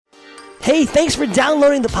Hey, thanks for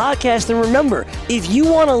downloading the podcast, and remember, if you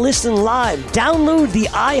want to listen live, download the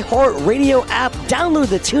iHeartRadio app, download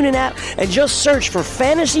the TuneIn app, and just search for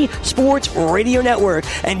Fantasy Sports Radio Network,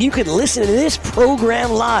 and you can listen to this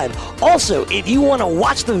program live. Also, if you want to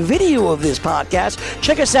watch the video of this podcast,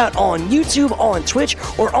 check us out on YouTube, on Twitch,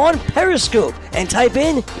 or on Periscope, and type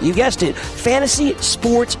in, you guessed it, Fantasy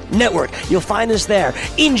Sports Network. You'll find us there.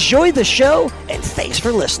 Enjoy the show, and thanks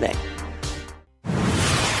for listening.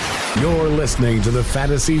 You're listening to the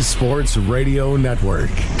Fantasy Sports Radio Network.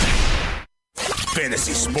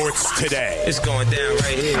 Fantasy Sports Today. It's going down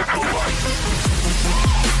right here.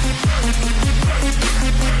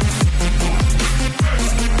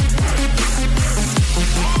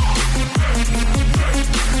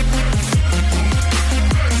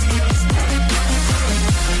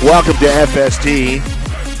 Welcome to FST,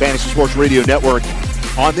 Fantasy Sports Radio Network,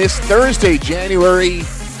 on this Thursday, January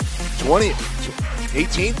 20th,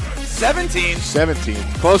 18th?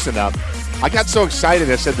 17th. Close enough. I got so excited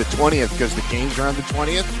I said the 20th because the games are on the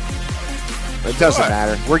 20th. It doesn't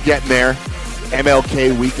matter. We're getting there.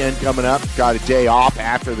 MLK weekend coming up. Got a day off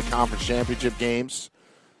after the conference championship games.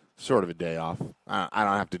 Sort of a day off. I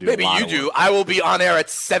don't have to do Maybe a lot you of do. work. I will be on air at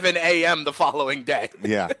 7 a.m. the following day.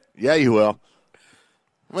 Yeah, you will.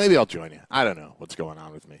 Maybe I'll join you. I don't know what's going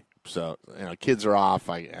on with me. So, kids are off.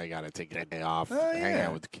 I got to take a day off, hang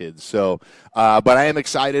out with the kids. So, but I am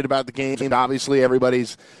excited about the game. Obviously,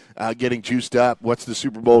 everybody's getting juiced up. What's the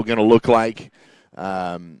Super Bowl going to look like?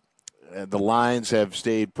 The lines have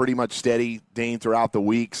stayed pretty much steady, Dane, throughout the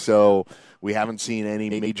week. So we haven't seen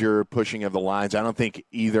any major pushing of the lines. I don't think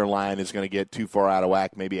either line is going to get too far out of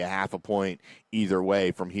whack, maybe a half a point either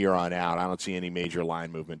way from here on out. I don't see any major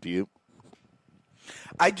line movement. Do you?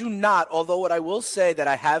 I do not, although what I will say that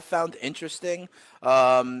I have found interesting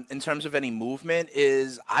in terms of any movement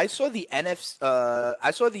is I saw the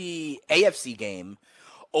AFC game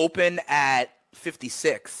open at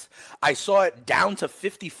 56. I saw it down to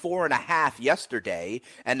 54.5 yesterday,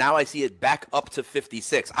 and now I see it back up to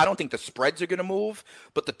 56. I don't think the spreads are going to move,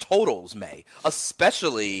 but the totals may,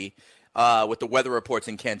 especially with the weather reports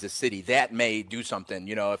in Kansas City. That may do something,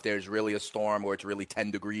 if there's really a storm or it's really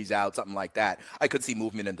 10 degrees out, something like that. I could see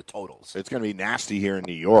movement in the totals. It's going to be nasty here in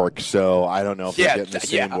New York, so I don't know if we're getting the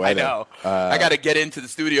same weather. I know. I got to get into the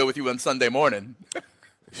studio with you on Sunday morning.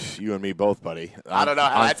 You and me both, buddy. I don't know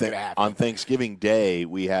how that's going to happen. On Thanksgiving Day,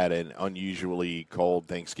 we had an unusually cold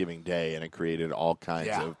Thanksgiving Day, and it created all kinds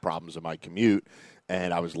of problems in my commute,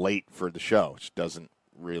 and I was late for the show, which doesn't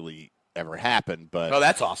really ever happened, but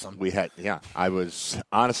that's awesome. I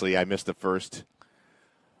missed the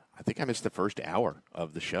first hour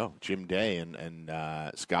of the show. Jim Day and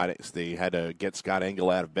Scott, they had to get Scott Engel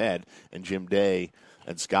out of bed, and Jim Day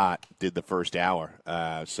and Scott did the first hour.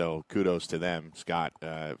 So kudos to them. Scott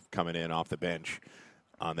coming in off the bench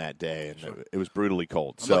on that day, and it was brutally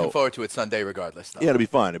cold. I'm looking forward to it Sunday regardless, though. Yeah, it'll be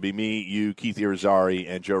fun. It'll be me, you, Keith Irizarry,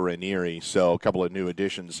 and Joe Ranieri, so a couple of new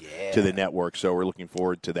additions to the network, so we're looking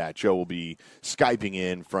forward to that. Joe will be Skyping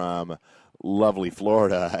in from lovely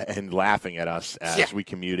Florida and laughing at us as we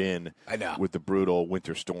commute in with the brutal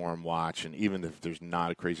winter storm watch, and even if there's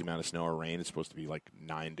not a crazy amount of snow or rain, it's supposed to be like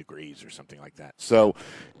 9 degrees or something like that. So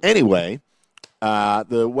anyway,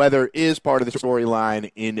 the weather is part of the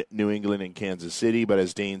storyline in New England and Kansas City, but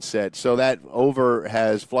as Dane said, so that over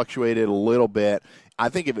has fluctuated a little bit. I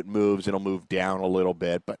think if it moves, it'll move down a little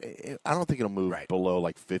bit, but I don't think it'll move below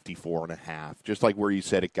like 54.5, just like where you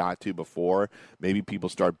said it got to before. Maybe people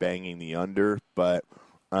start banging the under, but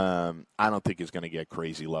I don't think it's going to get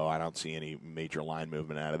crazy low. I don't see any major line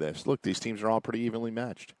movement out of this. Look, these teams are all pretty evenly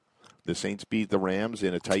matched. The Saints beat the Rams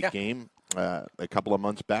in a tight game a couple of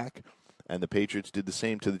months back. And the Patriots did the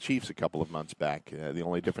same to the Chiefs a couple of months back. The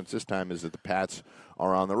only difference this time is that the Pats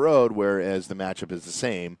are on the road, whereas the matchup is the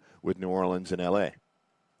same with New Orleans and L.A.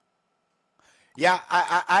 Yeah,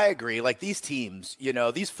 I agree. Like these teams,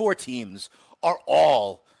 these four teams are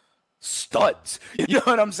all studs. You know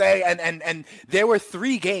what I'm saying? And there were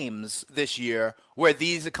 3 games this year where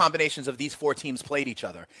these combinations of these 4 teams played each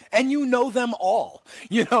other, and you know them all.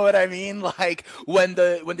 You know what I mean? Like when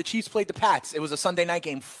the Chiefs played the Pats, it was a Sunday night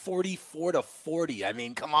game, 44-40. I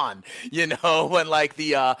mean, come on. When like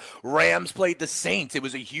the Rams played the Saints, it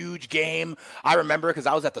was a huge game. I remember because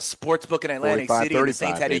I was at the sports book in Atlantic City, and the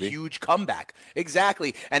Saints had a huge comeback.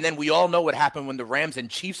 Exactly. And then we all know what happened when the Rams and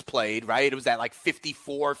Chiefs played, right? It was that like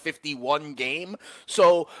 54-51 game.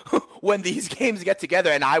 So when these games get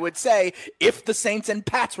together, and I would say if the Saints and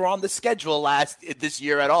Pats were on the schedule this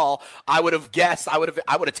year at all, I would have guessed I would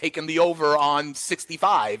have taken the over on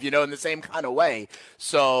 65, in the same kind of way.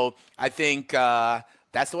 So I think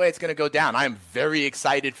That's the way it's going to go down. I am very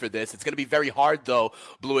excited for this. It's going to be very hard, though,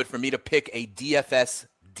 Blewett, for me to pick a DFS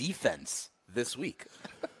defense this week.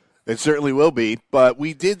 It certainly will be, but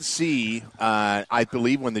we did see, I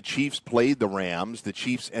believe, when the Chiefs played the Rams, the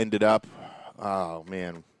Chiefs ended up, oh,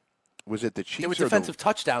 man, was it the Chiefs? There were defensive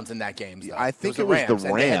touchdowns in that game. Though. I think it was the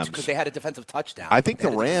Rams. Because they had a defensive touchdown. I think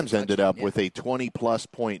the Rams ended up with a 20-plus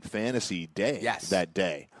point fantasy day that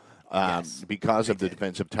day because of the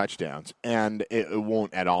defensive touchdowns. And it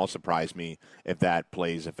won't at all surprise me if that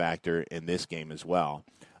plays a factor in this game as well.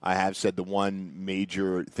 I have said the one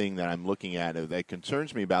major thing that I'm looking at that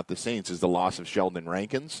concerns me about the Saints is the loss of Sheldon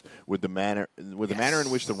Rankins with the manner in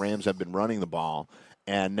which the Rams have been running the ball,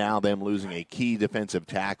 and now them losing a key defensive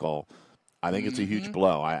tackle. I think it's a huge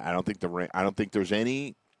blow. I don't think there's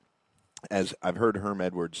any, as I've heard Herm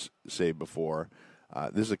Edwards say before,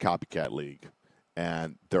 this is a copycat league,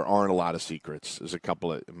 and there aren't a lot of secrets. There's a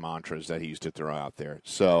couple of mantras that he used to throw out there.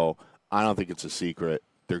 So I don't think it's a secret.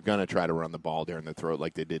 They're going to try to run the ball down the throat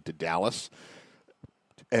like they did to Dallas,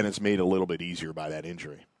 and it's made a little bit easier by that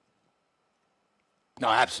injury. No,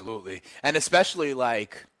 absolutely. And especially,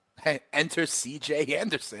 enter C.J.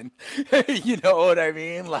 Anderson. You know what I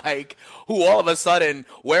mean? Who all of a sudden,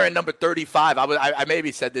 wearing number 35. I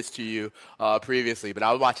maybe said this to you previously, but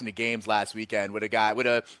I was watching the games last weekend with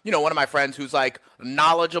one of my friends who's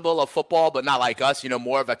knowledgeable of football, but not like us,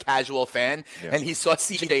 more of a casual fan. Yeah. And he saw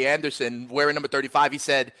C.J. Anderson wearing number 35. He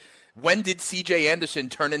said, when did C.J. Anderson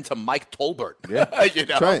turn into Mike Tolbert? Yeah,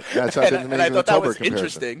 that's right. That's and I thought that was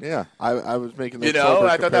interesting. Yeah, I was making the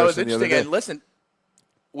I thought that was interesting. And listen,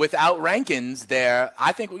 without Rankins there,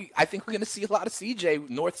 I think we're going to see a lot of CJ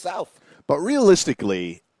north-south. But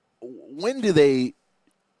realistically, when do they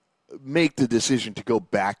make the decision to go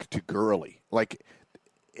back to Gurley?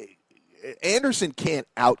 Anderson can't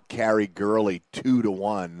out-carry Gurley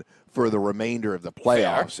 2-1 for the remainder of the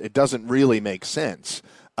playoffs. Fair. It doesn't really make sense.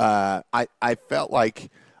 I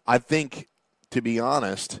think, to be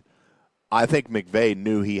honest, I think McVay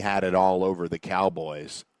knew he had it all over the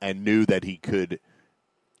Cowboys and knew that he could –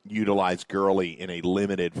 utilize Gurley in a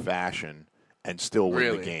limited fashion and still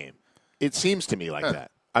win the game. It seems to me like that.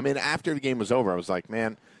 I mean, after the game was over, I was like,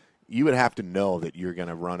 man, you would have to know that you're going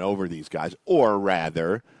to run over these guys, or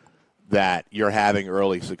rather that you're having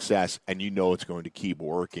early success and you know it's going to keep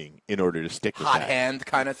working in order to stick with hot that. hand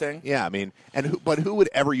kind of thing. Yeah, I mean, but who would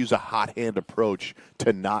ever use a hot hand approach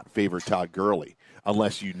to not favor Todd Gurley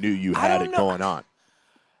unless you knew you had it going on?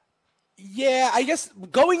 Yeah, I guess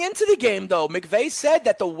going into the game, though, McVay said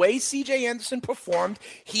that the way C.J. Anderson performed,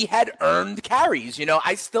 he had earned carries.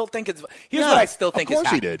 I still think it's – here's what I still think is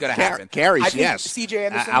going to happen. Carries, yes. C.J.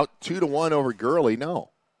 Anderson – out 2-1 over Gurley,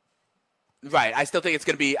 no. Right. I still think it's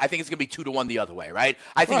going to be – I think it's going to be 2-1 the other way, right?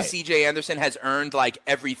 I think C.J. Anderson has earned,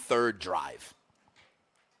 every third drive.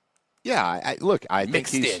 Yeah, I think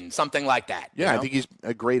he's – mixed in, something like that. Yeah, I think he's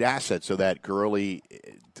a great asset so that Gurley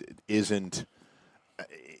isn't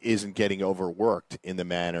getting overworked in the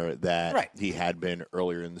manner that he had been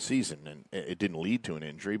earlier in the season. And it didn't lead to an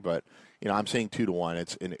injury, but, I'm saying 2-1.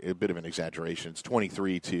 It's a bit of an exaggeration. It's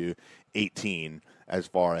 23-18 as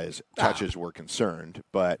far as touches were concerned.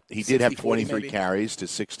 But he did have 23 carries to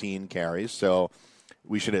 16 carries, so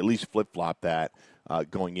we should at least flip-flop that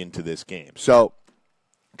going into this game. So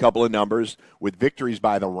a couple of numbers. With victories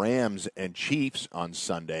by the Rams and Chiefs on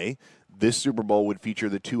Sunday, this Super Bowl would feature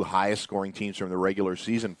the two highest-scoring teams from the regular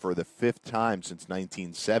season for the fifth time since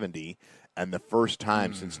 1970 and the first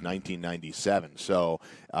time since 1997. So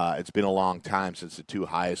it's been a long time since the two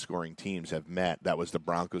highest-scoring teams have met. That was the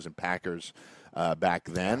Broncos and Packers back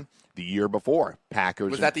then. The year before,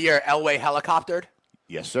 Packers. Was that the year Elway helicoptered?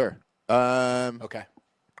 Yes, sir. Okay.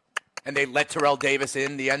 And they let Terrell Davis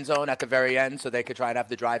in the end zone at the very end so they could try and have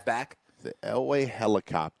the drive back? The Elway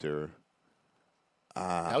helicopter.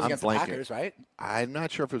 That was against the Packers, right? I'm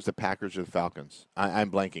not sure if it was the Packers or the Falcons. I'm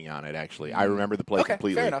blanking on it, actually. I remember the play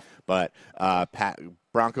completely. Fair enough. But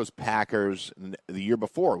Broncos-Packers, the year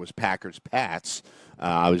before was Packers-Pats.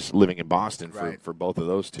 I was living in Boston for both of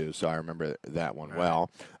those two, so I remember that one well.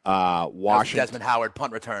 Washington. Desmond Howard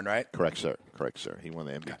punt return, right? Correct, sir. He won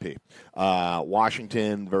the MVP. Okay.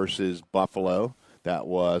 Washington versus Buffalo. That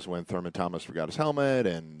was when Thurman Thomas forgot his helmet,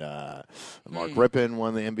 and Mark Rippon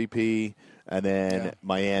won the MVP. And then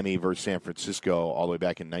Miami versus San Francisco all the way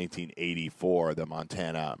back in 1984, the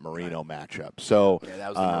Montana-Marino matchup. So that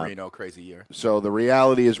was the Marino crazy year. So the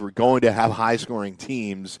reality is we're going to have high-scoring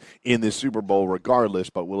teams in this Super Bowl regardless,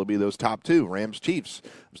 but will it be those top two, Rams-Chiefs?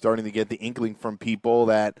 I'm starting to get the inkling from people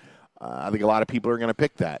that I think a lot of people are going to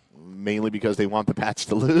pick that, mainly because they want the Pats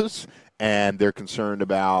to lose, and they're concerned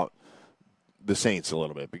about the Saints a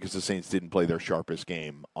little bit because the Saints didn't play their sharpest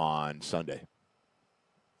game on Sunday.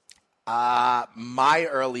 My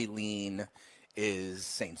early lean is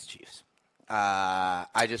Saints Chiefs.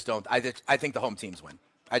 I just don't. I think the home teams win.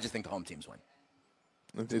 I just think the home teams win.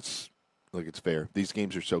 It's fair. These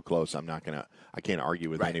games are so close. I can't argue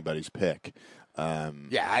with anybody's pick.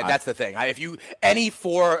 That's the thing. If you any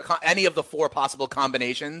of the four possible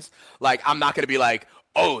combinations, like I'm not going to be like,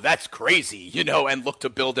 oh, that's crazy, and look to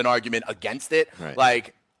build an argument against it. Right.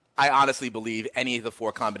 Like, I honestly believe any of the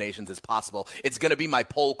four combinations is possible. It's going to be my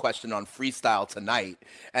poll question on freestyle tonight,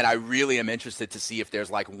 and I really am interested to see if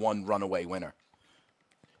there's like one runaway winner.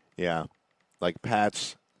 Yeah, like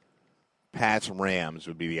Pats Rams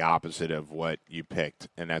would be the opposite of what you picked,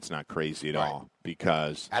 and that's not crazy at all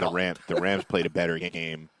because the Rams played a better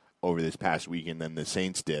game over this past weekend than the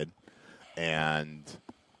Saints did, and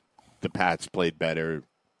the Pats played better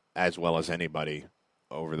as well as anybody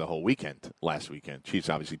over the whole weekend last weekend. Chiefs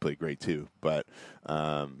obviously played great too, but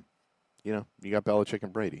you got Belichick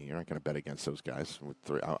and Brady. You're not going to bet against those guys.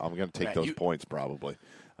 I'm going to take those points probably.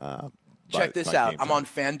 Check this out. I'm on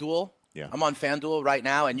FanDuel. Yeah. I'm on FanDuel right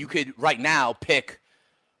now, and you could right now pick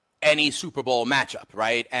any Super Bowl matchup,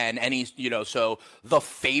 right? And so the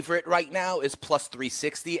favorite right now is plus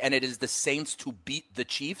 360, and it is the Saints to beat the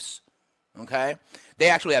Chiefs. Okay? They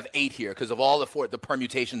actually have 8 here because of all the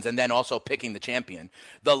permutations and then also picking the champion.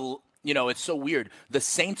 It's so weird. The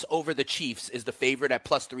Saints over the Chiefs is the favorite at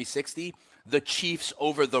plus 360. The Chiefs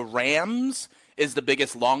over the Rams is the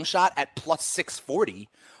biggest long shot at plus 640.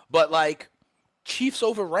 But, like, Chiefs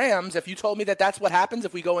over Rams, if you told me that that's what happens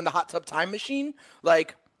if we go in the hot tub time machine,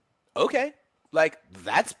 like, okay. Like,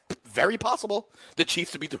 that's very possible. The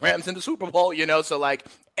Chiefs to beat the Rams in the Super Bowl, So, like,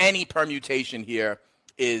 any permutation here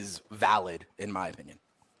is valid, in my opinion.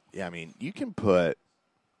 Yeah, I mean, you can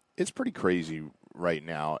it's pretty crazy right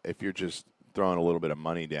now if you're just throwing a little bit of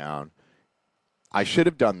money down. I should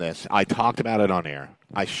have done this. I talked about it on air.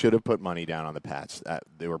 I should have put money down on the Pats.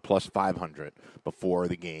 They were plus 500 before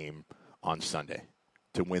the game on Sunday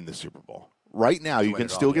to win the Super Bowl. Right now, you can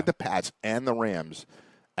still get the Pats and the Rams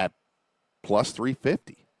at plus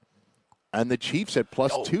 350 and the Chiefs at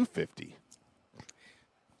plus 250.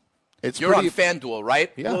 You're on FanDuel,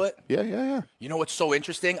 right? Yeah. Yeah. You know what's so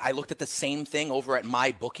interesting? I looked at the same thing over at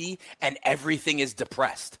MyBookie, and everything is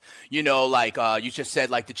depressed. You just said,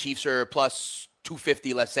 like, the Chiefs are plus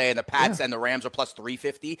 250, let's say, and the Pats and the Rams are plus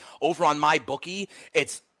 350. Over on MyBookie,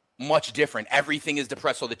 it's much different. Everything is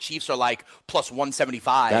depressed. So the Chiefs are like plus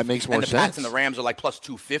 175. That makes more sense. And the Pats and the Rams are like plus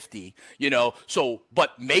 250.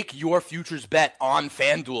 But make your futures bet on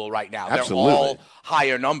FanDuel right now. Absolutely. They're all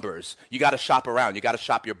higher numbers. You got to shop around. You got to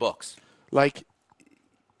shop your books. Like,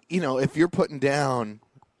 if you're putting down,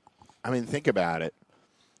 think about it.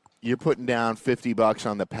 You're putting down $50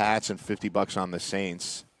 on the Pats and $50 on the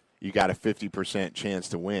Saints. You got a 50% chance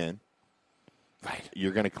to win. Right.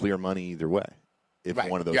 You're going to clear money either way. If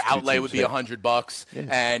one of those your outlay would be $100, yeah.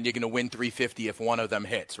 and you're going to win $350 if one of them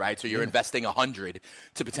hits, right? So you're investing $100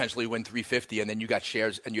 to potentially win $350, and then you got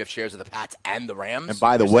shares, and you have shares of the Pats and the Rams. And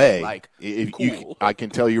by the way, cool. I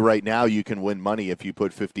can tell you right now, you can win money if you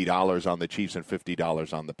put $50 on the Chiefs and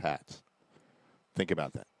 $50 on the Pats. Think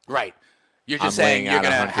about that. Right. You're just saying you're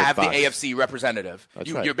going to have the AFC representative.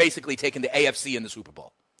 Right. You're basically taking the AFC in the Super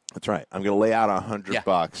Bowl. That's right. I'm going to lay out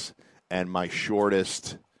 $100, and my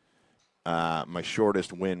shortest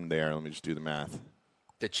win there, let me just do the math.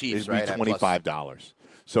 The Chiefs, right? $25.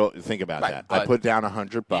 So think about that. I put down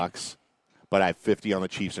 $100, but I have 50 on the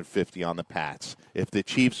Chiefs and 50 on the Pats. If the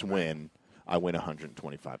Chiefs win, I win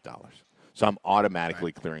 $125. So I'm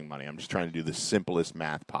automatically clearing money. I'm just trying to do the simplest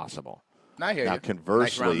math possible. I hear you. Conversely,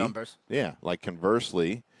 nice round numbers. Yeah,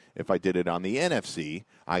 conversely, if I did it on the NFC,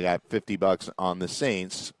 I got $50 on the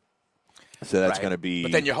Saints. So that's going to be.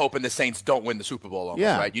 But then you're hoping the Saints don't win the Super Bowl,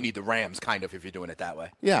 almost, right? You need the Rams, kind of, if you're doing it that way.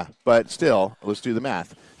 Yeah, but still, let's do the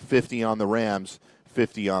math. 50 on the Rams,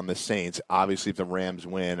 50 on the Saints. Obviously, if the Rams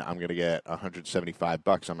win, I'm going to get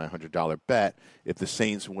 $175 on my $100 bet. If the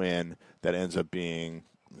Saints win, that ends up being.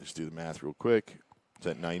 Let's do the math real quick. It's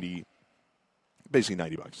at 90. Basically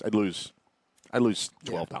 $90. I'd lose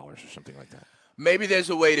 $12 or something like that. Maybe there's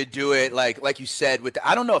a way to do it, like you said.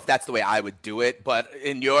 I don't know if that's the way I would do it, but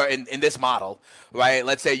in this model, right?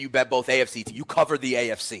 Let's say you bet both AFC, you cover the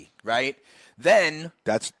AFC, right? Then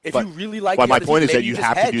you really like. But the my other point team, is that you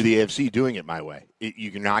have hedge. to do the AFC doing it my way.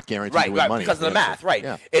 You're not guaranteed to win money because of the math, right?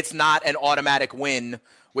 Yeah. It's not an automatic win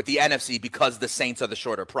with the NFC because the Saints are the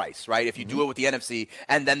shorter price, right? If you do it with the NFC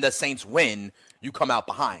and then the Saints win, you come out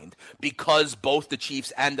behind. Because both the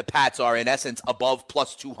Chiefs and the Pats are, in essence, above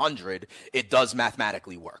plus 200, it does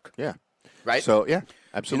mathematically work. Yeah. right? So, yeah,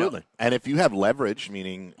 absolutely. And if you have leverage,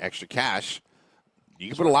 meaning extra cash, you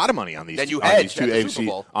can put a lot of money on these. Then you on these hedge at the Super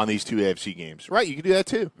Bowl. on these two AFC games, right? You can do that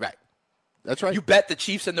too. Right. That's right. You bet the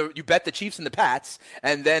Chiefs and the Pats,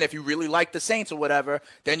 and then if you really like the Saints or whatever,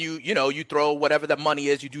 then you throw whatever the money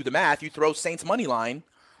is. You do the math. You throw Saints money line,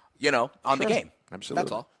 on the game. Absolutely.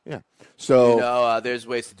 That's all. Yeah. So there's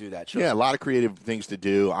ways to do that. Sure. Yeah, a lot of creative things to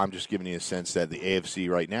do. I'm just giving you a sense that the AFC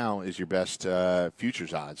right now is your best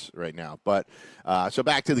futures odds right now. But so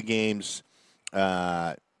back to the games.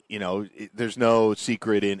 There's no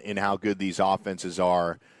secret in how good these offenses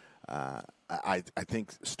are. I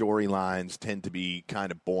think storylines tend to be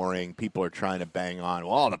kind of boring. People are trying to bang on,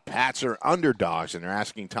 well, the Pats are underdogs, and they're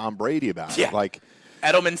asking Tom Brady about it. Like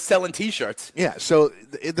Edelman's selling T-shirts. Yeah, so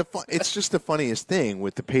it's just the funniest thing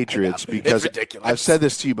with the Patriots because it's ridiculous. I've said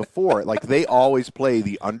this to you before. Like, they always play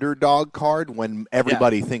the underdog card when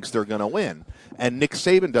everybody thinks they're going to win. And Nick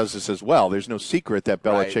Saban does this as well. There's no secret that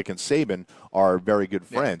Belichick and Saban are very good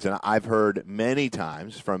friends. And I've heard many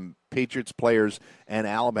times from Patriots players and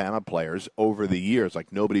Alabama players over the years,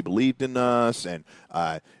 like, nobody believed in us and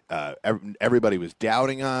everybody was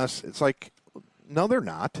doubting us. It's like, no, they're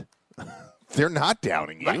not. They're not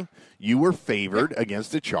doubting you. Right. You were favored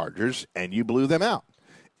against the Chargers, and you blew them out.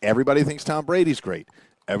 Everybody thinks Tom Brady's great.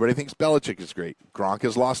 Everybody thinks Belichick is great. Gronk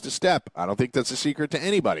has lost a step. I don't think that's a secret to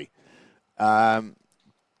anybody. But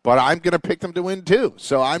I'm going to pick them to win, too.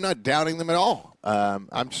 So I'm not doubting them at all.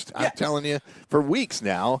 I'm telling you, for weeks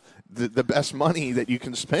now, the best money that you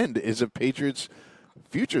can spend is a Patriots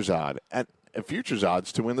futures odd at futures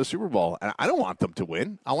odds to win the Super Bowl. And I don't want them to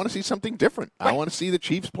win. I want to see something different. Right. I want to see the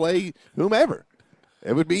Chiefs play whomever.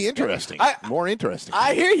 It would be interesting, more interesting.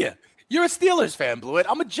 I hear you. You're a Steelers fan, Blewett.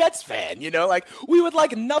 I'm a Jets fan. We would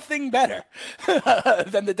like nothing better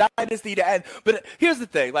than the dynasty to end. But here's the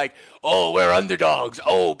thing, we're underdogs.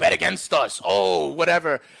 Oh, bet against us. Oh,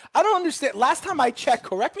 whatever. I don't understand. Last time I checked,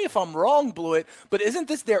 correct me if I'm wrong, Blewett, but isn't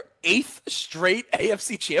this their 8th straight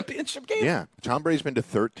AFC championship game? Yeah. Tom Brady's been to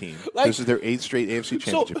 13. This is their 8th straight AFC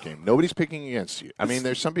championship game. Nobody's picking against you. I mean,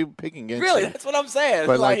 there's some people picking against you. Really, that's what I'm saying.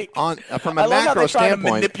 But from a macro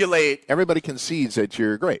standpoint, everybody concedes that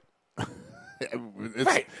you're great.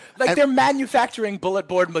 Right. They're manufacturing bullet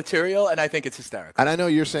board material, and I think it's hysterical. And I know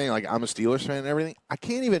you're saying, I'm a Steelers fan and everything. I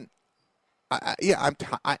can't even I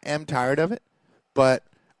am tired of it, but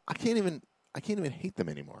I can't even hate them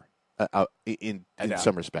anymore in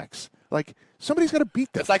some respects. Somebody's got to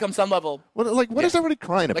beat them. It's like on some level. What is everybody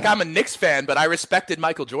crying about? I'm a Knicks fan, but I respected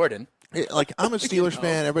Michael Jordan. I'm a Steelers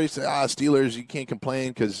fan. Everybody says, Steelers, you can't complain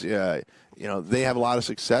because they have a lot of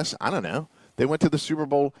success. I don't know. They went to the Super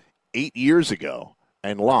Bowl 8 years ago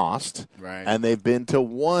and lost, right? And they've been to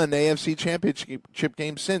one AFC championship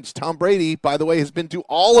game since. Tom Brady, by the way, has been to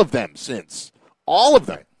all of them since. All of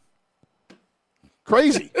them.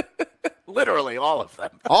 Crazy. Literally all of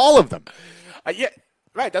them. All of them. Yeah,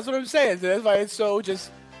 right. That's what I'm saying. That's why it's so just,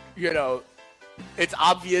 it's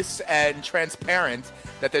obvious and transparent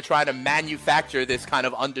that they're trying to manufacture this kind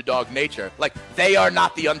of underdog nature. They are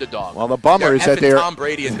not the underdog. Well, the bummer is that they're Tom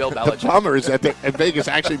Brady and Bill Belichick. The bummer is that Vegas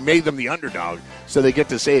actually made them the underdog, so they get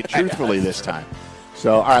to say it truthfully this time.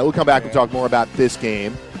 So, all right, we'll come back and talk more about this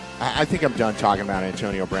game. I think I'm done talking about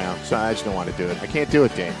Antonio Brown, so I just don't want to do it. I can't do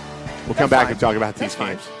it, Dane. We'll come back and talk about these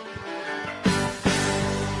games.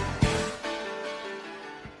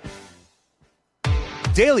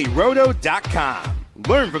 DailyRoto.com.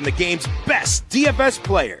 Learn from the game's best DFS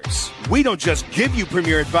players. We don't just give you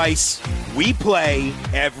premier advice, we play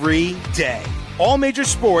every day. All major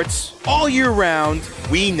sports, all year round,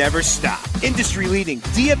 we never stop. Industry-leading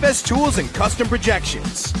DFS tools and custom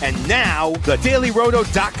projections. And now, the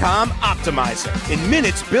DailyRoto.com Optimizer. In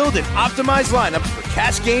minutes, build and optimize lineups for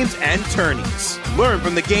cash games and tourneys. Learn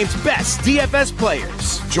from the game's best DFS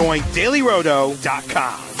players. Join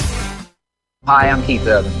DailyRoto.com. Hi, I'm Keith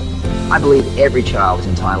Urban. I believe every child is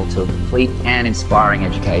entitled to a complete and inspiring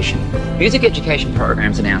education. Music education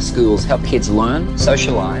programs in our schools help kids learn,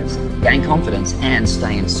 socialise, gain confidence and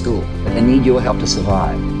stay in school. But they need your help to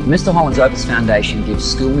survive. The Mr. Holland's Opus Foundation gives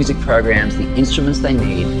school music programs the instruments they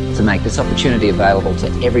need to make this opportunity available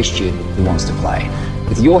to every student who wants to play.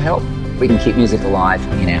 With your help, we can keep music alive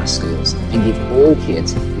in our schools and give all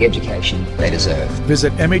kids the education they deserve.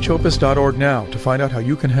 Visit mhopus.org now to find out how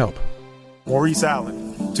you can help. Maurice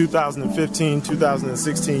Allen,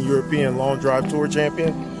 2015-2016 European Long Drive Tour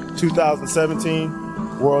Champion,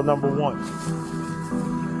 2017 World Number 1.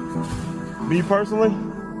 Me personally,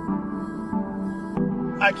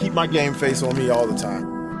 I keep my game face on me all the time.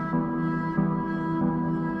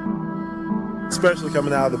 Especially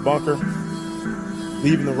coming out of the bunker,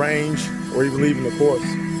 leaving the range, or even leaving the course.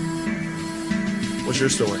 What's your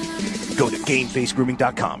story? Go to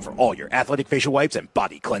GameFaceGrooming.com for all your athletic facial wipes and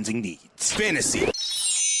body cleansing needs. Fantasy.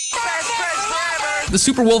 The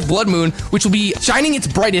Super Wolf Blood Moon, which will be shining its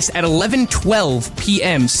brightest at 11:12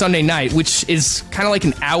 p.m. Sunday night, which is kind of like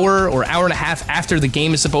an hour or hour and a half after the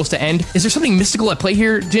game is supposed to end. Is there something mystical at play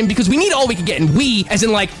here, Jim? Because we need all we can get, and we, as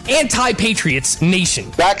in like anti-Patriots nation.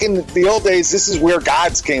 Back in the old days, this is where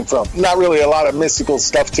gods came from. Not really a lot of mystical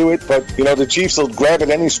stuff to it, but, the Chiefs will grab at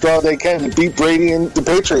any straw they can to beat Brady and the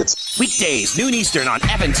Patriots. Weekdays, noon Eastern on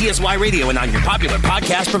FNTSY Radio and on your popular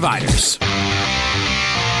podcast providers.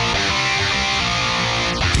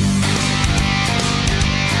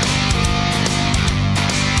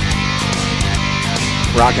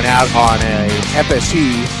 Rocking out on a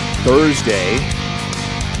FSC Thursday.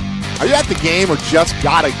 Are you at the game or just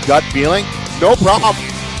got a gut feeling? No problem.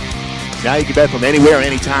 Now you can bet from anywhere,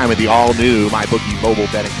 anytime with the all-new MyBookie mobile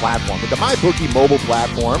betting platform. With the MyBookie mobile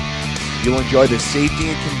platform, you'll enjoy the safety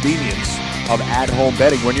and convenience of at-home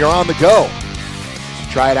betting when you're on the go.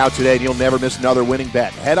 So try it out today and you'll never miss another winning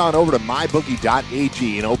bet. Head on over to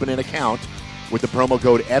mybookie.ag and open an account with the promo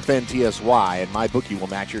code FNTSY, and MyBookie will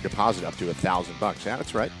match your deposit up to $1,000. Yeah,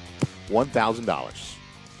 that's right, $1,000.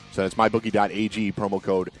 So that's mybookie.ag, promo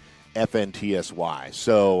code FNTSY.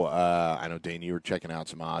 So I know, Dane, you were checking out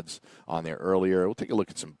some odds on there earlier. We'll take a look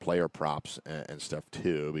at some player props and stuff,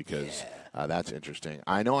 too, because that's interesting.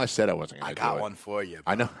 I know I said I wasn't going to do it. I got one for you.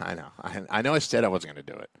 Bro. I know I said I wasn't going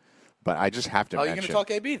to do it, but I just have to mention. Oh, you're going to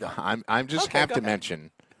talk AB, though? I'm just okay, have to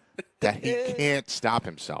mention that he can't stop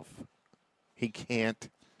himself. He can't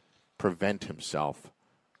prevent himself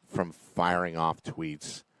from firing off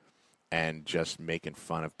tweets and just making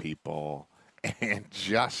fun of people. And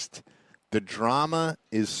just the drama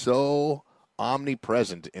is so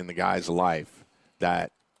omnipresent in the guy's life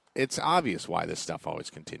that it's obvious why this stuff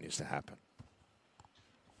always continues to happen.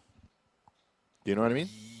 Do you know what I mean?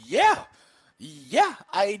 Yeah,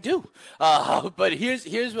 I do. But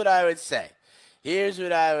here's what I would say.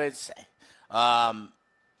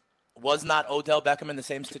 Was not Odell Beckham in the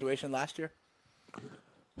same situation last year?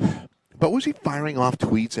 But was he firing off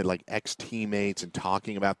tweets at like ex-teammates and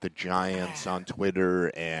talking about the Giants on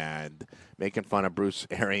Twitter and making fun of Bruce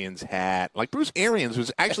Arians' hat? Like, Bruce Arians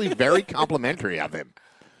was actually very complimentary of him.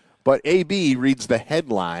 But AB reads the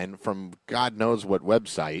headline from God knows what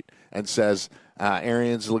website and says,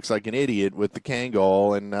 Arians looks like an idiot with the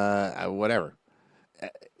Kangol and whatever.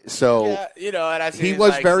 So and I he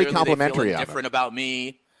was very complimentary of him. Different about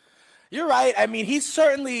me. You're right. I mean, he's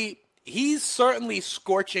certainly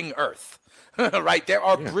scorching earth, right? There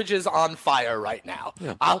are bridges on fire right now.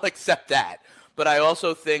 Yeah. I'll accept that. But I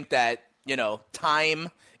also think that, time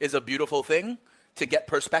is a beautiful thing to get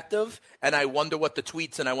perspective. And I wonder what the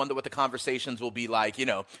tweets and I wonder what the conversations will be like,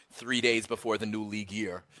 3 days before the new league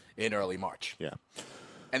year in early March. Yeah.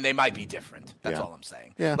 And they might be different. That's all I'm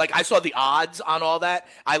saying. Yeah. Like, I saw the odds on all that.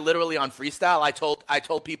 I literally, on Freestyle, I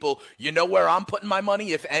told people, where I'm putting my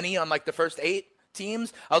money, if any, on like the first 8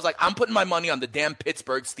 teams? I was like, I'm putting my money on the damn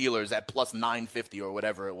Pittsburgh Steelers at plus 950 or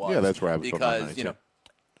whatever it was. Yeah, that's where I was because,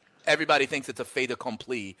 everybody thinks it's a fait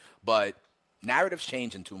accompli, but narratives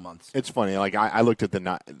change in 2 months. It's funny. Like, I looked at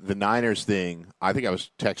the Niners thing. I think I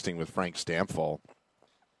was texting with Frank Stampfel,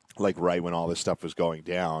 like right when all this stuff was going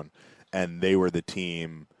down. And they were the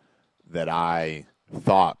team that I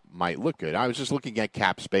thought might look good. I was just looking at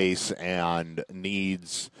cap space and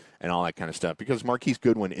needs and all that kind of stuff because Marquise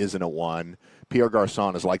Goodwin isn't a 1. Pierre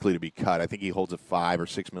Garçon is likely to be cut. I think he holds a $5 or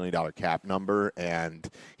 $6 million cap number, and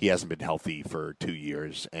he hasn't been healthy for 2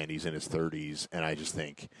 years, and he's in his 30s. And I just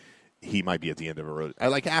think he might be at the end of a road.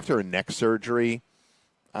 Like after a neck surgery,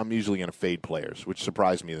 I'm usually going to fade players, which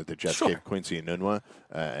surprised me that the Jets gave Quincy Enunwa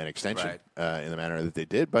an extension in the manner that they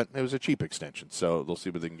did, but it was a cheap extension, so they'll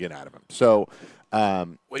see what they can get out of him. So, what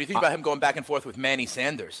do you think about him going back and forth with Manny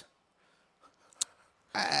Sanders?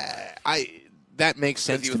 That makes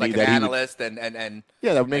sense to me. He was like an analyst and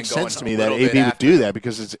that would make sense to me that AB would do that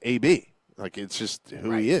because it's AB. Like, it's just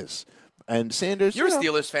who he is. And Sanders, you're a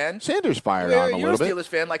Steelers fan. Sanders fired on him a little bit. You're a Steelers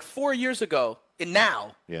fan. Like 4 years ago, and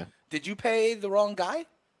now, did you pay the wrong guy?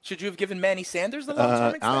 Should you have given Manny Sanders the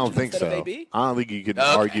long-term extension I don't think so. Of AB? I don't think you could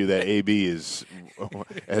argue that AB is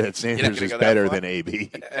that Sanders is better than AB.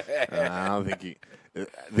 I don't think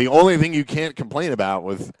the only thing you can't complain about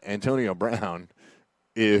with Antonio Brown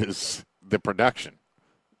is the production.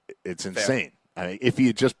 It's insane. I mean, if he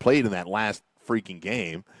had just played in that last freaking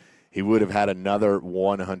game, he would have had another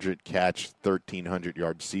 100-catch,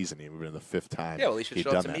 1,300-yard season. It would have been the 5th time. Yeah, well, he should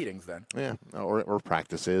show up to meetings then. Yeah, or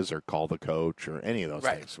practices, or call the coach, or any of those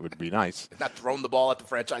things would be nice. Not throwing the ball at the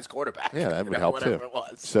franchise quarterback. Yeah, that would help whatever too. It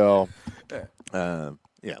was. So,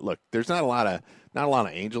 look, there's not a lot of Not a lot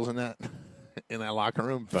of angels in that locker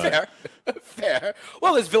room. But, Fair. Fair.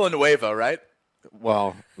 Well, there's Villanueva, right?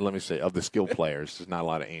 Well, let me say, of the skilled players, there's not a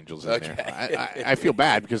lot of angels in there. I feel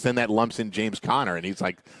bad because then that lumps in James Conner, and he's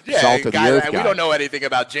like salt of the earth guy. We don't know anything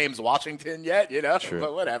about James Washington yet, True.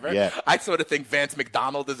 But whatever. Yeah. I sort of think Vance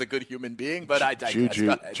McDonald is a good human being, but I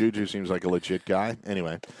digress. Juju seems like a legit guy.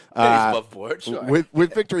 Anyway. He's above board, sure.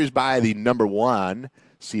 With victories by the number 1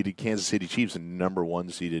 seeded Kansas City Chiefs and number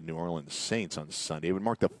 1 seeded New Orleans Saints on Sunday, it would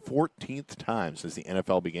mark the 14th time since the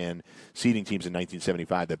NFL began seeding teams in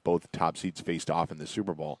 1975 that both top seeds faced off in the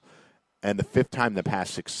Super Bowl, and the 5th time in the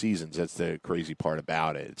past 6 seasons. That's the crazy part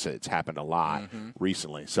about it. It's happened a lot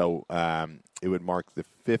recently. So it would mark the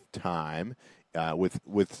 5th time with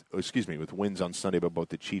wins on Sunday by both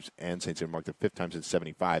the Chiefs and Saints. It would mark the 5th time since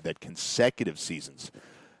 75 that consecutive seasons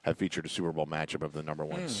have featured a Super Bowl matchup of the number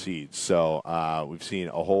 1 seed. So we've seen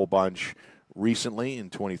a whole bunch recently in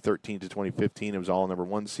 2013 to 2015. It was all number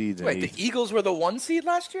 1 seeds. Wait, the Eagles were the 1 seed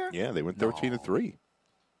last year? Yeah, they went 13-3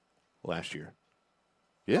 last year.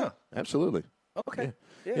 Yeah, absolutely. Okay.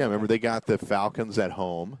 Yeah, remember they got the Falcons at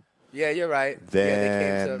home. Yeah, you're right.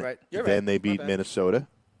 Then, You're then right. they beat Minnesota,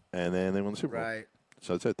 and then they won the Super Bowl. Right.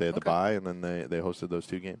 So that's it. They had the bye, and then they hosted those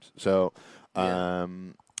 2 games. So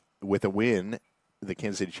with a win, the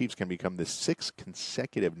Kansas City Chiefs can become the 6th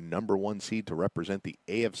consecutive number 1 seed to represent the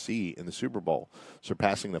AFC in the Super Bowl,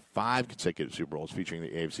 surpassing the 5 consecutive Super Bowls featuring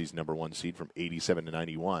the AFC's number 1 seed from 87 to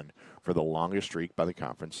 91 for the longest streak by the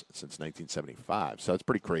conference since 1975. So that's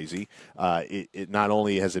pretty crazy. It not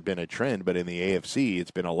only has it been a trend, but in the AFC,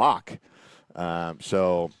 it's been a lock. Good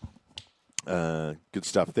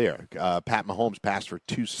stuff there. Pat Mahomes passed for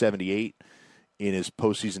 278 in his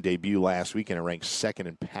postseason debut last week, and it ranked 2nd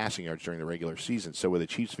in passing yards during the regular season. So with a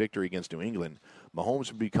Chiefs victory against New England,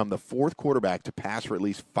 Mahomes would become the 4th quarterback to pass for at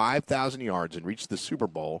least 5,000 yards and reach the Super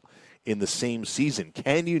Bowl in the same season.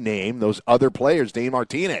 Can you name those other players, Dane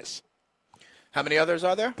Martinez? How many others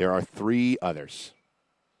are there? There are 3 others.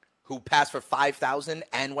 Who passed for 5,000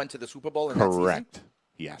 and went to the Super Bowl in that season? Correct.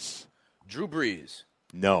 Yes. Drew Brees.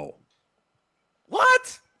 No.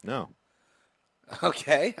 What? No.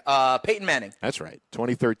 Okay. Peyton Manning. That's right.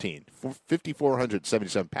 2013.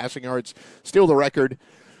 5,477 passing yards. Still the record.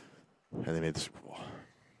 And they made the Super Bowl.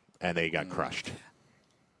 And they got crushed.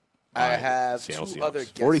 I have Seattle 2 Seahawks. other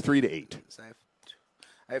guesses. 43-8.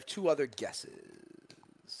 I have 2 other guesses.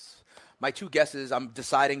 My 2 guesses, I'm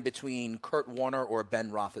deciding between Kurt Warner or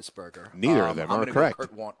Ben Roethlisberger. Neither of them are correct.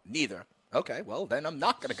 Neither. Okay, well, then I'm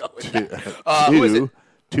not going to go with that. 2, who is it?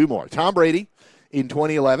 2 more. Tom Brady in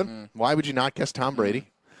 2011. Why would you not guess Tom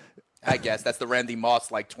Brady? I guess that's the Randy Moss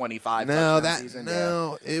 25 season.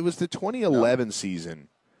 No, it was the 2011 season.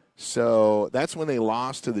 So that's when they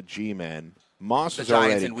lost to the G-Men. Moss was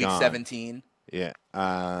Giants already in Week gone. 17. Yeah.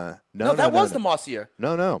 No, that was the Moss year.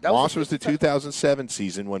 No. Moss was the 2007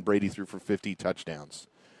 season when Brady threw for 50 touchdowns.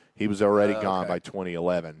 He was already gone by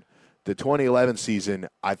 2011. The 2011 season,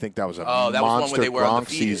 I think that was a that was one where they were Gronk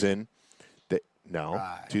undefeated. season.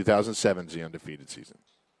 2007 is the undefeated season.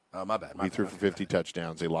 Oh, my bad. He threw for 50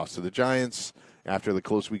 touchdowns. They lost to the Giants after the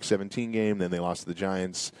close Week 17 game. Then they lost to the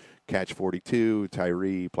Giants. Catch 42,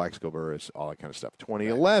 Tyree, Plaxico Burress, all that kind of stuff.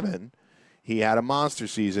 2011, he had a monster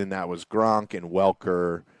season. That was Gronk and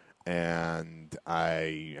Welker, and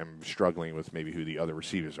I am struggling with maybe who the other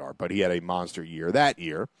receivers are. But he had a monster year that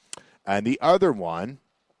year. And the other one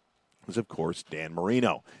was, of course, Dan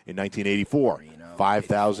Marino in 1984.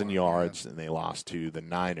 5,000 yards, and they lost to the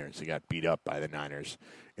Niners. They got beat up by the Niners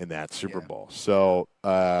in that Super Bowl. So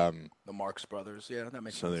the Marx Brothers. Yeah, that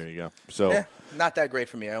makes sense. So there you go. So not that great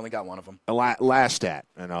for me. I only got one of them. Last stat,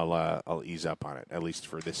 and I'll ease up on it, at least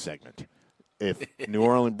for this segment. If New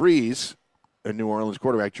Orleans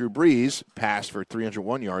quarterback Drew Brees passed for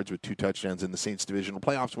 301 yards with 2 touchdowns in the Saints divisional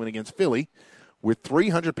playoffs win against Philly, with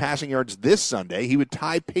 300 passing yards this Sunday, he would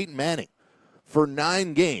tie Peyton Manning for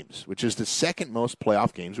 9 games, which is the 2nd most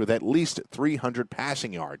playoff games with at least 300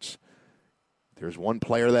 passing yards. There's one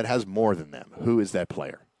player that has more than them. Who is that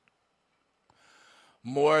player?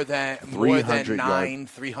 More than 9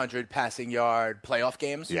 300 passing yard playoff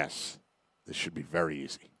games? Yes. This should be very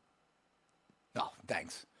easy. Oh,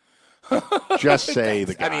 thanks. Just say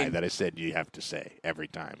the guy that I said you have to say every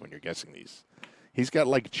time when you're guessing these. He's got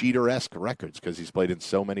like Jeter-esque records because he's played in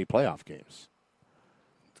so many playoff games.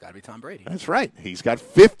 It's got to be Tom Brady. That's right. He's got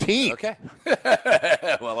 15. Okay.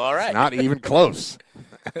 Well, all right. It's not even close.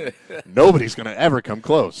 Nobody's going to ever come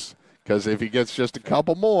close because if he gets just a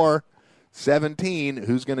couple more, 17,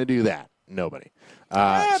 who's going to do that? Nobody.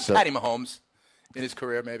 Patty Mahomes in his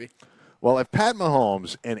career, maybe. Well, if Pat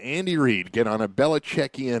Mahomes and Andy Reid get on a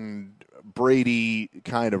Belichickian Brady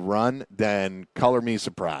kind of run, then color me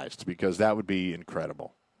surprised, because that would be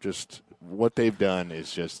incredible. Just what they've done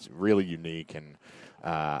is just really unique, and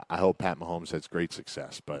I hope Pat Mahomes has great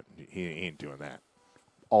success, but he ain't doing that.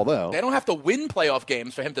 Although they don't have to win playoff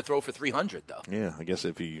games for him to throw for 300, though. Yeah, I guess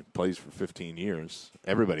if he plays for 15 years,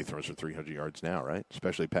 everybody throws for 300 yards now, right?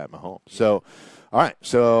 Especially Pat Mahomes. So, all right,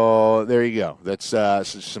 so there you go. That's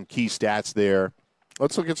some key stats there.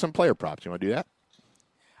 Let's look at some player props. You want to do that?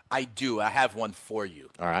 I do. I have one for you.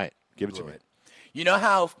 All right, give it to me. You know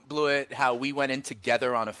how, Blewett, how we went in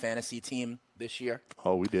together on a fantasy team this year?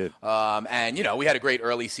 Oh, we did. And, we had a great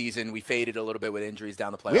early season. We faded a little bit with injuries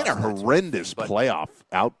down the playoffs. We had a horrendous playoff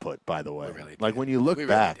output, by the way. Really like, when you look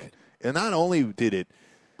back, and not only did it –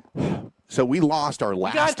 so we lost our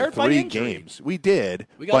last 3 games. We did.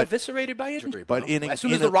 We got eviscerated by injury. But as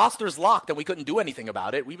soon as the roster's locked and we couldn't do anything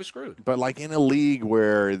about it, we were screwed. But, like, in a league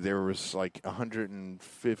where there was,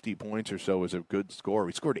 150 points or so was a good score,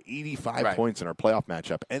 we scored 85 points in our playoff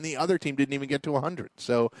matchup, and the other team didn't even get to 100.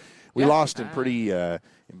 So we lost in pretty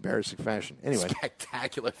embarrassing fashion. Anyway.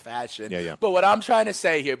 Spectacular fashion. Yeah. But what I'm trying to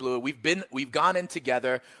say here, Blue, we've gone in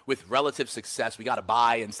together with relative success. We got to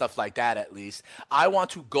buy and stuff like that, at least. I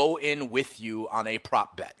want to go in with you on a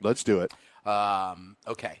prop bet. Let's do it.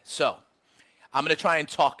 Okay, so I'm going to try and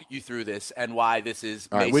talk you through this and why this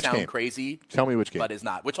may sound crazy. Tell me which game. But is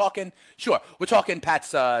not. We're talking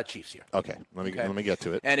Pats Chiefs here. Okay, let me get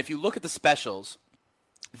to it. And if you look at the specials,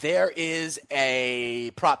 there is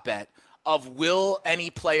a prop bet of will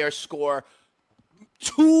any player score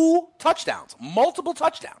 2 touchdowns, multiple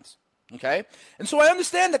touchdowns, okay? And so I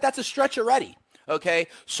understand that that's a stretch already, okay?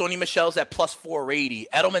 Sony Michel's at plus 480,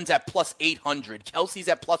 Edelman's at plus 800, Kelsey's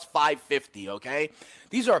at plus 550, okay?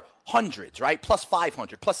 These are hundreds, right? Plus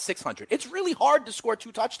 500, plus 600. It's really hard to score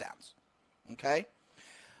 2 touchdowns, okay?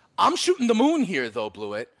 I'm shooting the moon here, though,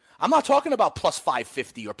 Blewett. I'm not talking about plus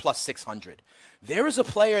 550 or plus 600. There is a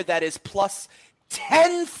player that is plus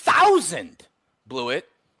 10,000, Blewett,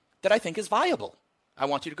 that I think is viable. I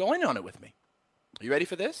want you to go in on it with me. Are you ready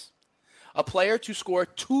for this? A player to score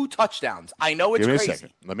 2 touchdowns. I know it's crazy. Give me a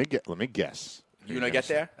second. Let me guess. You want to get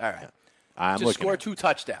there? All right. Yeah. I'm to looking score 2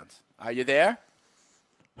 touchdowns. Are you there?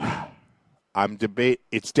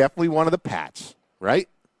 It's definitely one of the Pats, right?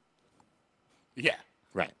 Yeah.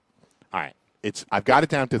 Right. All right. I've got it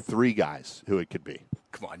down to 3 guys who it could be.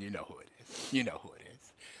 Come on, you know who it is. You know who it is.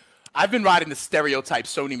 I've been riding the stereotype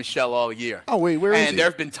Sony Michel all year. Oh, wait, where is he? And there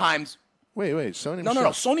have been times. Wait, Sony Michel. No,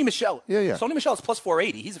 Sony Michel. Yeah. Sony Michel is plus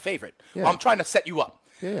 480. He's a favorite. Yeah. I'm trying to set you up.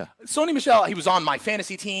 Yeah. Sony Michel, he was on my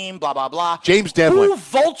fantasy team, blah, blah, blah. James Devlin. Who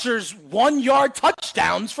vultures 1-yard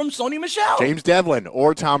touchdowns from Sony Michel? James Devlin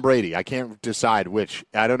or Tom Brady. I can't decide which.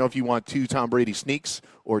 I don't know if you want 2 Tom Brady sneaks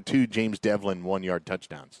or 2 James Devlin 1-yard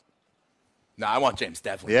touchdowns. No, I want James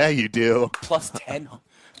Devlin. Yeah, you do. Plus 10.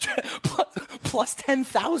 plus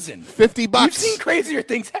 10,000. $50. You've seen crazier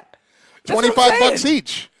things. $25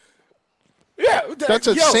 each. Yeah, that's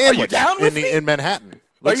a sandwich in Manhattan.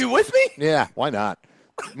 Are you with me? Yeah, why not?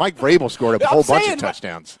 Mike Vrabel scored a whole bunch of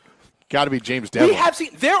touchdowns. Got to be James Devlin. We have seen.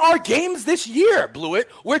 There are games this year, Blewett,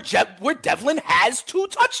 where Devlin has 2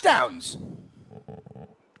 touchdowns.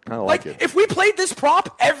 Kind of like it. If we played this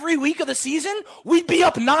prop every week of the season, we'd be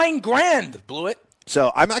up $9,000, Blewett.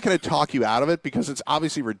 So I'm not going to talk you out of it because it's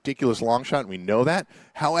obviously a ridiculous long shot, and we know that.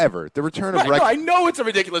 However, the return of Rex... No, I know it's a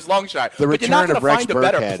ridiculous long shot, but you're not going to find Burkhead,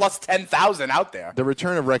 a better plus 10,000 out there. The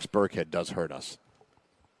return of Rex Burkhead does hurt us.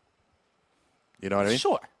 You know what I mean?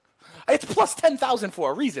 Sure. It's plus 10,000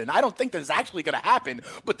 for a reason. I don't think this is actually going to happen,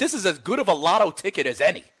 but this is as good of a lotto ticket as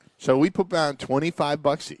any. So we put down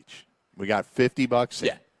 $25 each. We got $50 in.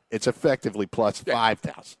 Yeah. It's effectively plus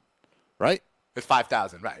 5,000, right? It's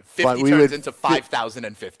 5,000, right? 50 turns into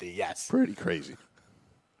 5,050. Yes. Pretty crazy.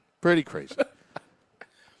 Pretty crazy.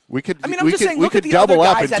 We could. I'm just saying, we look could at the double other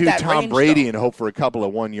up guys and do at that Tom range, Brady though. and hope for a couple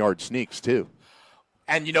of 1-yard sneaks too.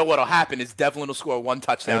 And you know what'll happen is Devlin will score 1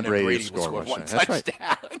 touchdown and Brady will score 1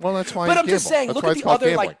 touchdown. Right. Well, that's why. But I'm just saying, that's look why at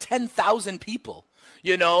the other 10,000 people.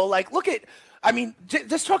 Look at.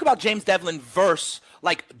 Just talk about James Devlin versus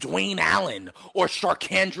Dwayne Allen or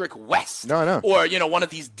Sharkandrick West. No. Or one of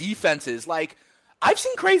these defenses. I've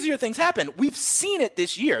seen crazier things happen. We've seen it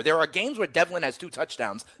this year. There are games where Devlin has 2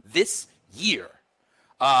 touchdowns this year.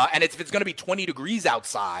 And if it's going to be 20 degrees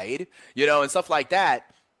outside, and stuff like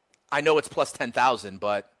that, I know it's plus 10,000,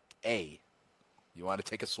 but you want to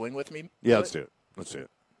take a swing with me? Yeah, let's do it.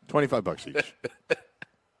 $25 each.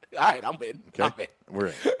 All right, I'm in. Okay. I'm in. We're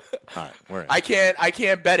in. All right, we're in. I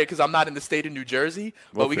can't bet it because I'm not in the state of New Jersey,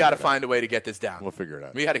 but we got to find a way to get this down. We'll figure it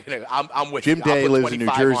out. We got to. I'm with Jim you. Day lives in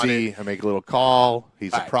New Jersey. I make a little call.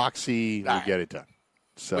 He's a proxy. All we right. get it done.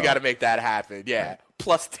 So we got to make that happen. Yeah, right.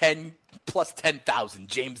 plus 10,000.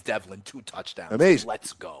 James Devlin, 2 touchdowns. Amazing.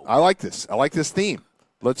 Let's go. I like this. I like this theme.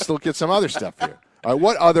 Let's look at some other stuff here. All right,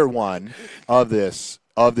 what other one of this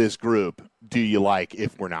group do you like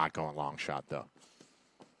if we're not going long shot though?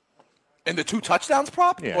 And the 2 touchdowns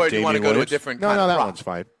prop, yeah, or do Damian you want to go Williams? to a different? No, kind of that prop? one's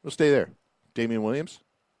fine. We'll stay there. Damian Williams,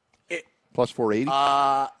 plus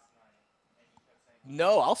 480.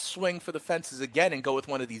 No, I'll swing for the fences again and go with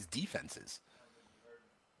one of these defenses.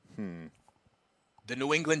 The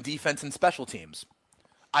New England defense and special teams.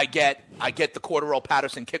 I get the Cordero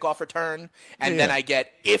Patterson kickoff return, and then I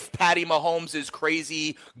get, if Patty Mahomes'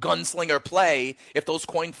 crazy gunslinger play, if those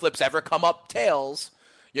coin flips ever come up tails,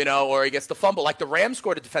 or he gets the fumble. Like the Rams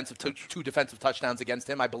scored a 2 defensive touchdowns against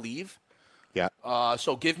him, I believe. Yeah.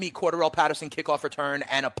 So give me Cordero Patterson kickoff return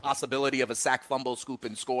and a possibility of a sack, fumble, scoop,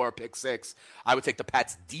 and score, pick 6. I would take the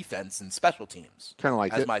Pats defense and special teams. Kind of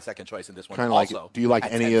like as my second choice in this one. Kind of like it. Do you like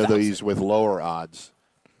any 10, of these with lower odds?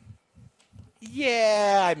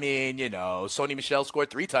 Yeah, I mean, Sony Michel scored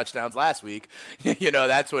 3 touchdowns last week.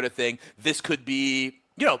 That sort of thing. This could be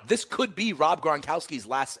Rob Gronkowski's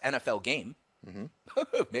last NFL game. Mm-hmm.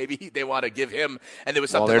 Maybe they want to give him, and there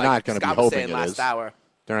was something they're like not Scott was saying last hour.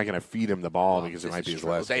 They're not going to feed him the ball because it might be his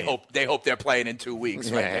last game. They hope they're playing in 2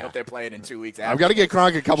 weeks, right? They hope they're playing in 2 weeks. I've got to get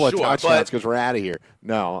Gronk a couple of touchdowns because we're out of here.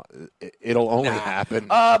 No, it'll only happen.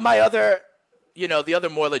 My other, the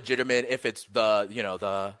other more legitimate, if it's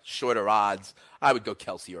the shorter odds, I would go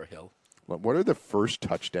Kelsey or Hill. What are the first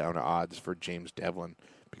touchdown odds for James Devlin?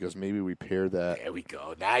 Because maybe we pair that. There we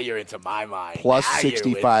go. Now you're into my mind. Plus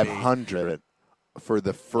 6,500 for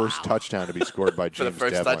the first touchdown to be scored by James Devlin. For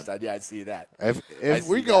the first touchdown, yeah, I see that. If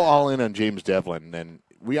we go all in on James Devlin, then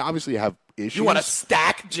we obviously have issues. You want to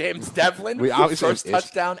stack James Devlin? We obviously first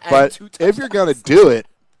touchdown and but 2 touchdowns. If you're going to do it,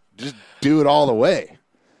 just do it all the way.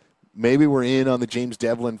 Maybe we're in on the James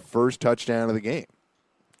Devlin first touchdown of the game.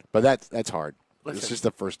 But that's hard. It's just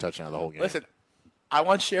the first touchdown of the whole game. Listen, I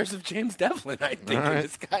want shares of James Devlin, I think, in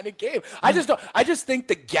this kind of game. I just think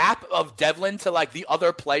the gap of Devlin to like the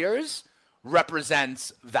other players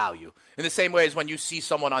represents value. In the same way as when you see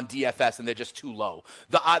someone on DFS and they're just too low.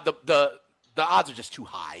 The odds are just too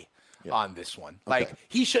high on this one. Like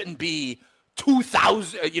he shouldn't be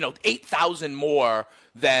 2,000, 8,000 more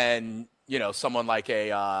than, someone like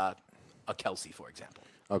a Kelsey, for example.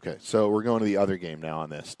 Okay, so we're going to the other game now on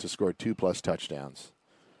this to score 2+ touchdowns.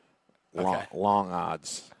 Long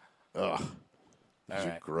odds. Ugh. These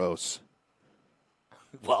are gross.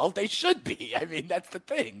 Well, they should be. I mean, that's the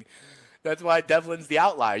thing. That's why Devlin's the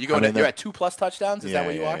outlier. You're at 2+ touchdowns? Is that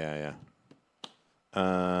what you are? Yeah.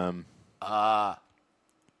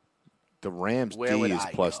 The Rams D is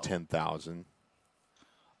plus 10,000.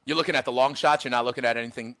 You're looking at the long shots. You're not looking at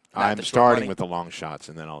anything. I'm starting with the long shots,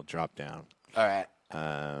 and then I'll drop down. All right.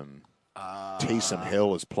 Taysom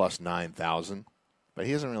Hill is plus 9,000, but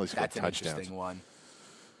he hasn't really scored touchdowns. That's an interesting one.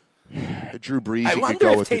 Drew Brees, you could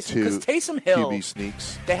go with the 2 Taysom Hill, QB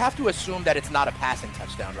sneaks. They have to assume that it's not a passing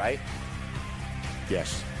touchdown, right?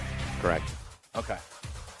 Yes, correct. Okay.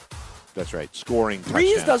 That's right. Scoring touchdowns.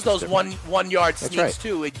 Brees does those 1 yard sneaks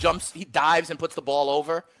too. He dives and puts the ball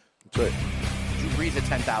over. That's right. Drew Brees at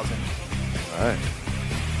 10,000. All right.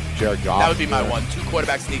 Jared Goff. That would be my one. 2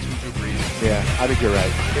 quarterback sneaks from Drew Brees. Yeah, I think you're right.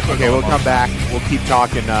 Okay, we'll come back. We'll keep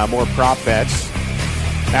talking more prop bets.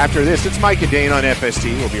 After this, it's Mike and Dane on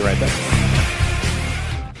FST. We'll be right back.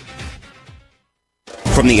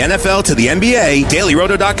 From the NFL to the NBA,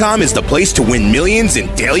 DailyRoto.com is the place to win millions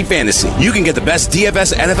in daily fantasy. You can get the best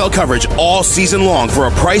DFS NFL coverage all season long for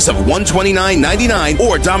a price of $129.99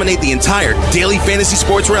 or dominate the entire daily fantasy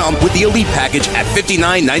sports realm with the Elite Package at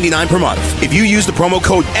 $59.99 per month. If you use the promo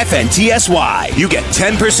code FNTSY, you get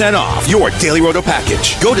 10% off your Daily Roto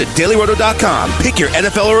package. Go to DailyRoto.com, pick your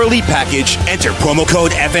NFL or Elite Package, enter promo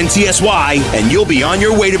code FNTSY, and you'll be on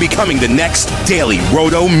your way to becoming the next Daily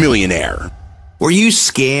Roto millionaire. Were you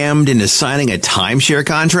scammed into signing a timeshare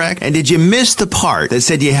contract? And did you miss the part that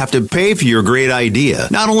said you have to pay for your great idea?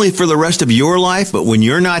 Not only for the rest of your life, but when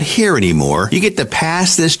you're not here anymore, you get to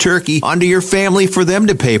pass this turkey onto your family for them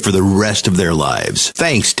to pay for the rest of their lives.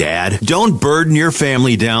 Thanks, Dad. Don't burden your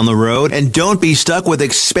family down the road, and don't be stuck with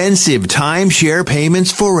expensive timeshare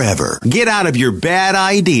payments forever. Get out of your bad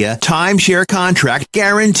idea timeshare contract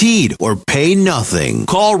guaranteed, or pay nothing.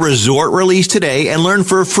 Call Resort Release today and learn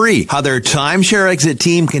for free how their timeshare exit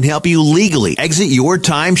team can help you legally exit your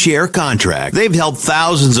timeshare contract. They've helped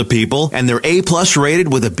thousands of people, and they're A+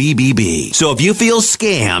 rated with a BBB. So if you feel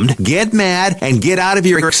scammed, get mad and get out of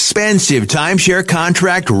your expensive timeshare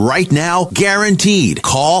contract right now, guaranteed.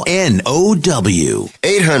 Call NOW.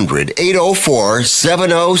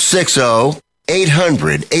 800-804-7060.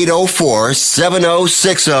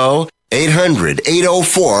 800-804-7060.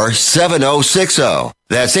 800-804-7060.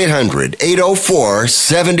 That's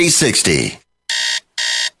 800-804-7060.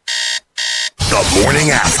 The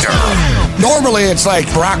morning after. Normally, it's like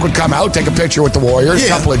Barack would come out, take a picture with the Warriors, a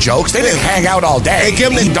couple of jokes. They didn't hang out all day.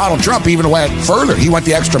 Donald Trump even went further. He went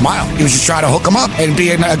the extra mile. He was just trying to hook them up and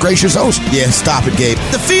be a gracious host. Yeah, stop it, Gabe.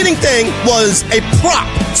 The feeding thing was a prop,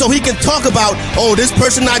 so he can talk about, oh, this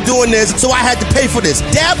person not doing this, so I had to pay for this.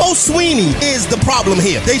 Dabo Sweeney is the problem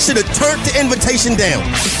here. They should have turned the invitation down.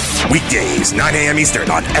 Weekdays, 9 a.m. Eastern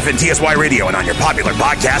on FNTSY Radio and on your popular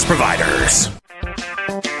podcast providers.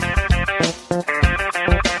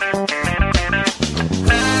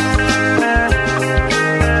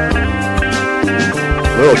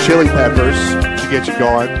 Little chili peppers to get you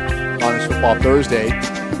going on this Football Thursday.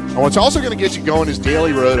 And what's also going to get you going is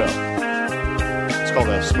Daily Roto. It's called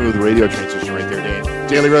a smooth radio transition right there, Dane.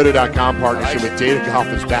 DailyRoto.com partnership with Data Golf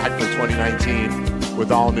is back for 2019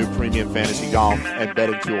 with all new premium fantasy golf and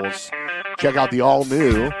betting tools. Check out the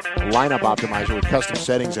all-new lineup optimizer with custom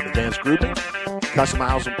settings and advanced grouping,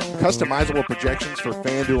 customizable projections for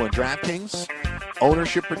FanDuel and DraftKings,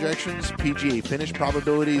 ownership projections, PGA finish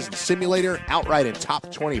probabilities, and simulator, outright and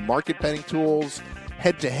top 20 market betting tools,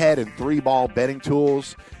 head-to-head and three-ball betting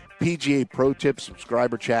tools, PGA Pro Tips,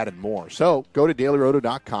 subscriber chat, and more. So go to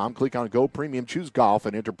dailyroto.com, click on Go Premium, choose Golf,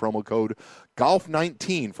 and enter promo code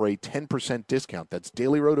GOLF19 for a 10% discount. That's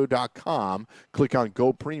dailyroto.com. Click on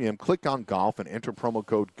Go Premium, click on Golf, and enter promo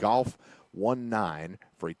code GOLF19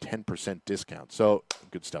 for a 10% discount. So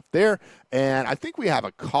good stuff there. And I think we have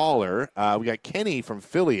a caller. We got Kenny from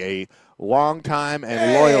Philly, a longtime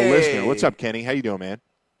and loyal listener. What's up, Kenny? How you doing, man?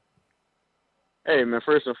 Hey, man,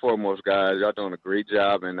 first and foremost, guys, y'all doing a great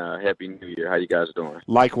job, and Happy New Year. How you guys doing?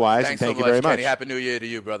 Likewise, Thanks and thank so you very much. Kenny. Happy New Year to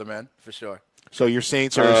you, brother, man, for sure. So your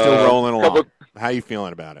Saints are still rolling along. How you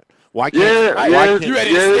feeling about it? Why can't, you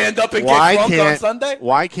ready to stand up and get drunk on Sunday?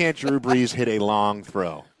 Why can't Drew Brees hit a long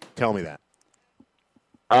throw? Tell me that.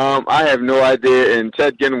 I have no idea, and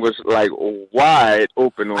Ted Ginn was like wide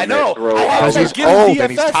open on that throw. Because he's old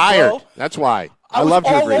and he's tired. Bro. That's why. I love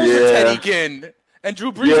Drew Brees. Teddy Ginn. And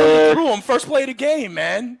Drew Brees threw him first play of the game,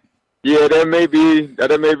 man. Yeah, there may be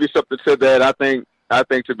something to that. I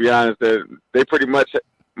think to be honest, that they pretty much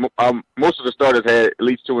most of the starters had at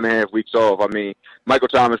least 2.5 weeks off. I mean, Michael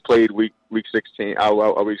Thomas played week 16,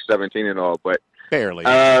 week 17 and all, but barely.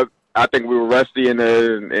 I think we were rusty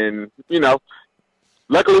and you know,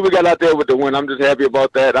 luckily we got out there with the win. I'm just happy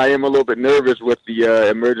about that. I am a little bit nervous with the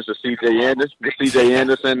emergence of C.J.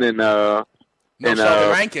 Anderson and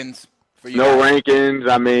rankings. Rankins.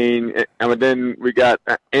 I mean, and then we got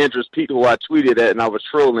Andrews Pete, who I tweeted at, and I was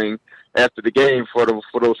trolling after the game for those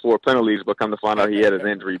 4 penalties, but come to find out he had an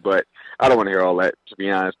injury. But I don't want to hear all that, to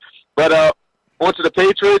be honest. But on to the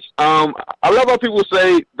Patriots. I love how people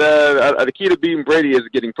say the key to beating Brady is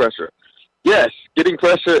getting pressure. Yes, getting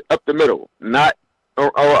pressure up the middle, not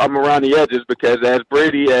I'm around the edges, because as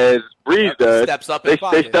Breeze does, they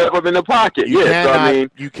step up in the pocket. Yes,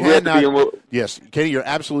 Kenny, you're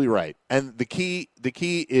absolutely right. And the key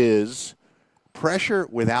is pressure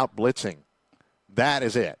without blitzing. That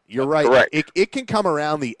is it. You're right. Correct. It can come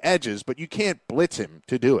around the edges, but you can't blitz him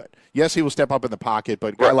to do it. Yes, he will step up in the pocket,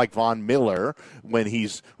 but a guy like Von Miller, when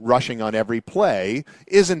he's rushing on every play,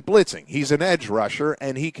 isn't blitzing. He's an edge rusher,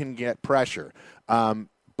 and he can get pressure.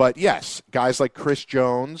 But, yes, guys like Chris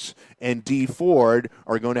Jones and Dee Ford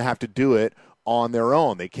are going to have to do it on their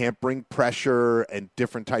own. They can't bring pressure and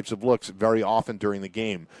different types of looks very often during the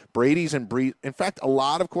game. Brady's and Breeze, in fact, a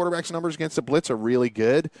lot of quarterbacks' numbers against the blitz are really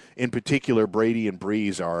good. In particular, Brady and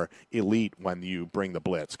Breeze are elite when you bring the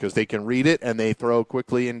blitz because they can read it and they throw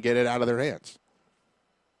quickly and get it out of their hands.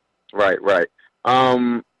 Right. You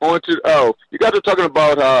guys are talking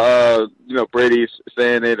about how Brady's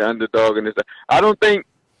saying it, underdog, and this. I don't think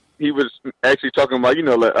he was actually talking about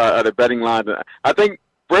the betting line. I think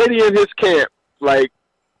Brady and his camp, despite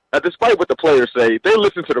what the players say, they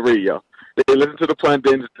listen to the radio. They listen to the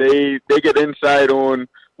pundits. They get insight on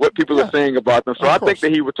what people are saying about them. So I think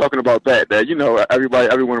that he was talking about that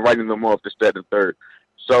everyone writing them off to step and third.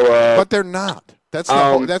 So, but they're not. That's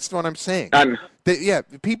what I'm saying.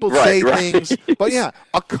 People say things, but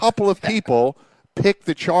a couple of people pick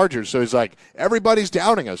the Chargers. So he's like, everybody's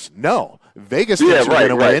doubting us. No. Vegas thinks you're going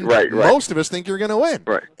to win. Most of us think you're going to win.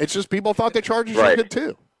 Right. It's just people thought the Chargers were good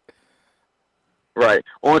too. Right.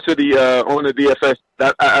 On the DFS.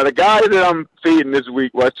 The guy that I'm feeding this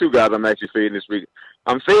week, well, 2 guys I'm actually feeding this week.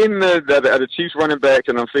 I'm feeding the Chiefs running backs,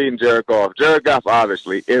 and I'm feeding Jared Goff. Jared Goff,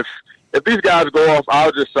 obviously. If these guys go off,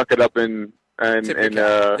 I'll just suck it up and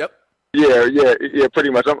yep. Yeah,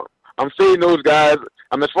 pretty much. I'm fading those guys.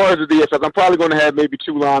 As far as the DFS, I'm probably going to have maybe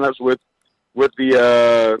two lineups with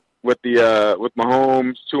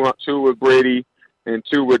Mahomes, two with Brady, and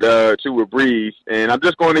two with Breeze. And I'm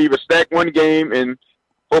just going to either stack one game and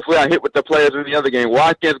hopefully I hit with the players in the other game.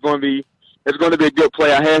 Watkins going to be a good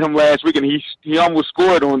play. I had him last week and he almost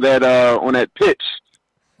scored on that pitch.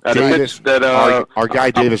 Our guy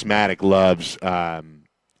Davis Maddock loves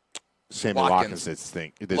Sammy Watkins this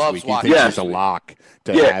week. He thinks he's a lock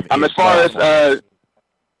to have. As far as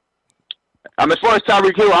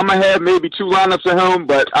Tyreek Hill, I'm gonna have maybe two lineups of him,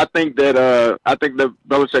 but I think that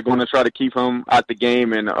Belichick going to try to keep him out the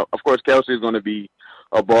game, and of course Kelsey is going to be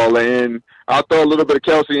a baller. And I'll throw a little bit of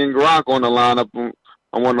Kelsey and Gronk on the lineup.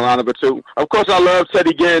 On one lineup or two. Of course, I love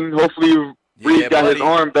Teddy Ginn. Hopefully, Reed got his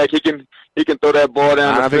arm back. He can throw that ball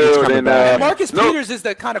down the field. And Marcus Peters is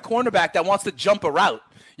the kind of cornerback that wants to jump a route.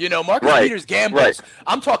 Marcus Peters gambles. Right.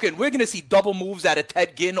 I'm talking, we're going to see double moves out of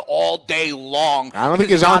Ted Ginn all day long. I don't think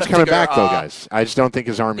his arm's coming back, though, guys. I just don't think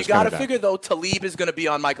his arm is coming back. You got to figure, though, Talib is going to be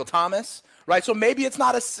on Michael Thomas, right? So maybe it's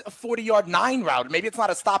not a 40-yard 9 route. Maybe it's not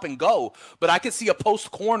a stop and go. But I could see a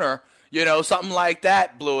post corner, something like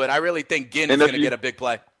that, Blewett. I really think Ginn is going to get a big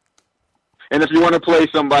play. And if you want to play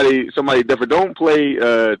somebody different, don't play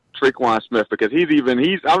Traquan Smith because he's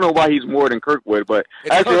I don't know why he's more than Kirkwood, but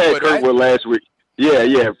I actually had Kirkwood last week.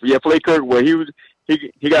 Yeah. Play Kirkwood.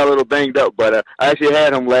 He got a little banged up, but I actually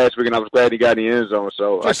had him last week, and I was glad he got in the end zone.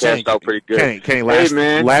 So I cashed out pretty good. Kenny, last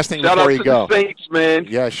thing before you go. Shout out to the Saints, man.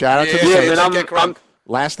 Yeah, shout out to the Saints. Man,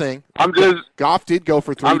 last thing. Goff did go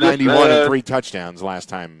for 391 and 3 touchdowns last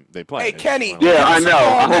time they played. Hey, Kenny. Yeah, I know.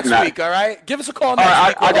 I hope next not. week, all right? Give us a call next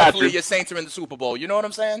week. I got hopefully you. Your Saints are in the Super Bowl. You know what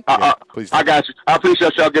I'm saying? Please. I got you. I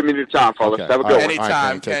appreciate y'all giving me the time, fellas. Okay. Have a good one.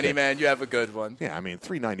 Anytime, Kenny, man. You have a good one. Yeah,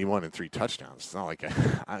 391 and 3 touchdowns. It's not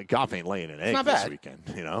like Goff ain't laying an egg this weekend.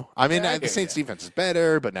 The Saints defense is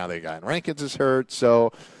better, but now they got Rankins is hurt,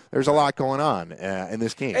 so there's a lot going on in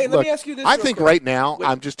this game. Hey, let me ask you this. I think right now,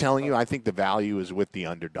 I'm just telling you, I think the value is with the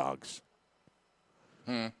underdogs.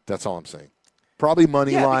 That's all I'm saying. Probably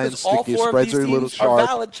money lines. All four spreads of are a these little teams sharp. are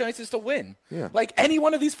valid chances to win. Yeah. Like any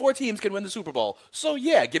one of these 4 teams can win the Super Bowl. So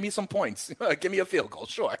give me some points. Give me a field goal,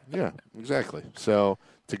 sure. Yeah, exactly. So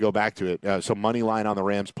to go back to it, so money line on the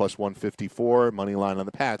Rams plus 154, money line on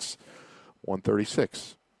the Pats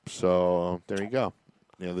 136. So there you go.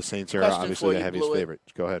 The Saints are obviously the heaviest favorite.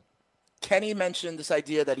 Go ahead. Kenny mentioned this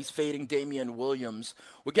idea that he's fading Damian Williams.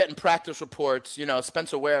 We're getting practice reports.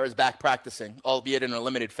 Spencer Ware is back practicing, albeit in a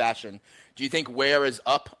limited fashion. Do you think Ware is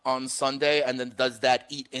up on Sunday, and then does that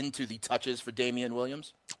eat into the touches for Damian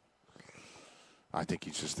Williams? I think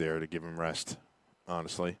he's just there to give him rest,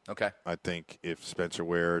 honestly. Okay. I think if Spencer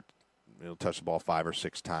Ware, he'll touch the ball 5 or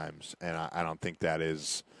 6 times, and I don't think that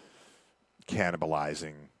is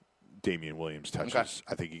cannibalizing Damian Williams touches. Okay.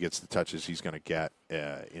 I think he gets the touches he's going to get.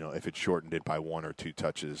 If it shortened it by 1 or 2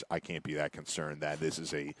 touches, I can't be that concerned that this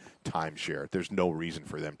is a timeshare. There's no reason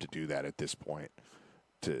for them to do that at this point.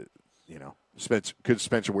 Could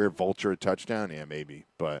Spencer Ware vulture a touchdown? Yeah, maybe.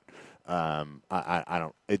 But I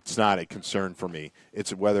don't. It's not a concern for me.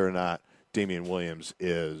 It's whether or not Damian Williams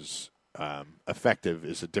is effective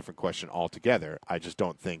is a different question altogether. I just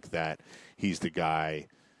don't think that he's the guy.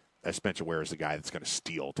 Spencer Ware is the guy that's going to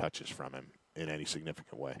steal touches from him in any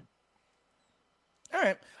significant way. All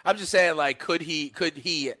right. I'm just saying, could he,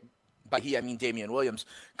 by he, I mean Damian Williams,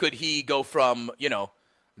 could he go from,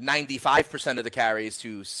 95% of the carries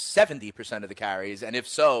to 70% of the carries? And if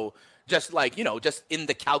so, just just in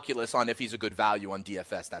the calculus on if he's a good value on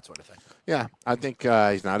DFS, that sort of thing. Yeah, I think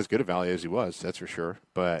he's not as good a value as he was, that's for sure.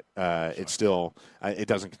 But it's still, it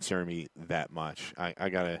doesn't concern me that much. I'm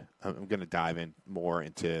going to dive in more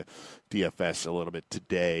into DFS a little bit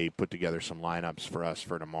today, put together some lineups for us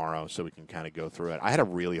for tomorrow so we can kind of go through it. I had a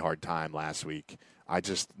really hard time last week. I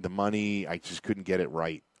just couldn't get it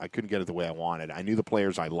right. I couldn't get it the way I wanted. I knew the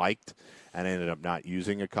players I liked, and I ended up not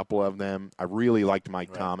using a couple of them. I really liked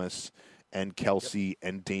Mike Thomas and Kelsey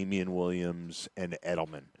and Damian Williams and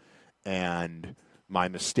Edelman. And my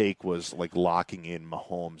mistake was locking in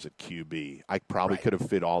Mahomes at QB. I probably could have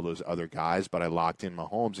fit all those other guys, but I locked in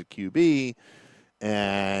Mahomes at QB,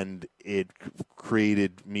 and it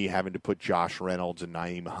created me having to put Josh Reynolds and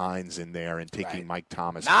Naeem Hines in there and taking Mike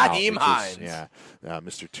Thomas out. Naeem Hines.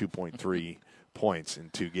 Mr. 2.3 points in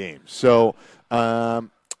 2 games. So, all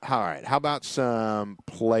right, how about some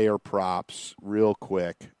player props real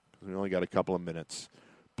quick? We only got a couple of minutes.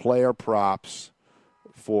 Player props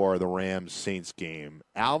for the Rams-Saints game.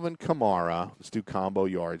 Alvin Kamara, let's do combo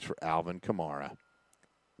yards for Alvin Kamara.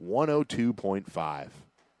 102.5.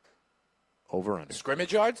 Over under.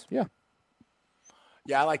 Scrimmage yards? Yeah.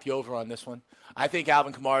 Yeah, I like the over on this one. I think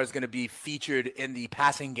Alvin Kamara is going to be featured in the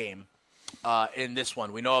passing game in this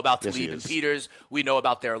one. We know about Talib and Peters. We know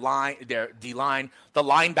about their D-line. The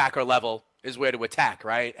linebacker level is where to attack,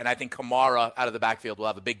 right? And I think Kamara out of the backfield will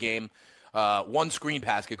have a big game. One screen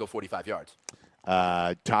pass could go 45 yards.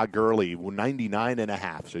 Todd Gurley,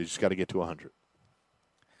 99.5, so you just got to get to 100.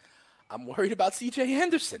 I'm worried about C.J.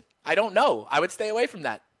 Anderson. I don't know. I would stay away from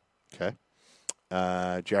that. Okay.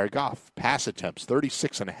 Jared Goff, pass attempts,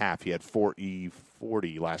 36.5. He had 40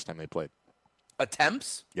 last time they played.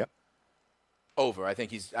 Attempts? Yep. Over. I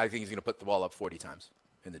think he's going to put the ball up 40 times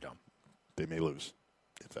in the dome. They may lose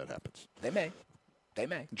if that happens. They may.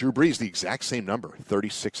 Drew Brees, the exact same number,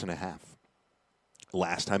 36.5.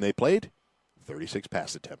 Last time they played, 36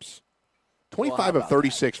 pass attempts. 25 of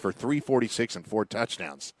 36 for 346 and 4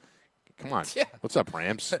 touchdowns. Come on. Yeah. What's up,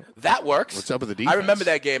 Rams? That works. What's up with the defense? I remember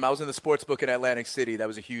that game. I was in the sports book in Atlantic City. That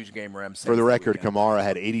was a huge game, Rams. For the record, Kamara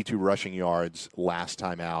had 82 rushing yards last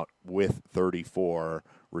time out with 34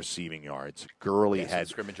 receiving yards. Gurley had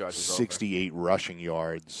 68 rushing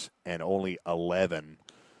yards and only 11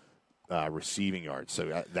 receiving yards.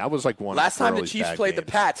 So that was like one last of time the Chiefs played the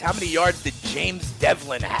Pats, how many yards did James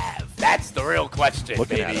Devlin have? That's the real question,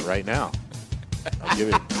 Looking baby. at it right now. I'll give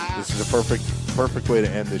it. This is a perfect way to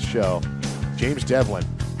end this show. James Devlin,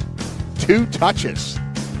 2 touches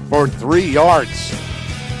for 3 yards,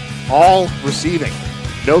 all receiving,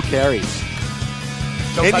 no carries.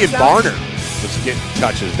 Kenyon Barner was getting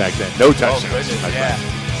touches back then. No touchdowns.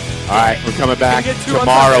 All right, we're coming back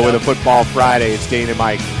tomorrow with a Football Friday. It's Dane and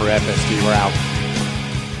Mike for FST. We're out.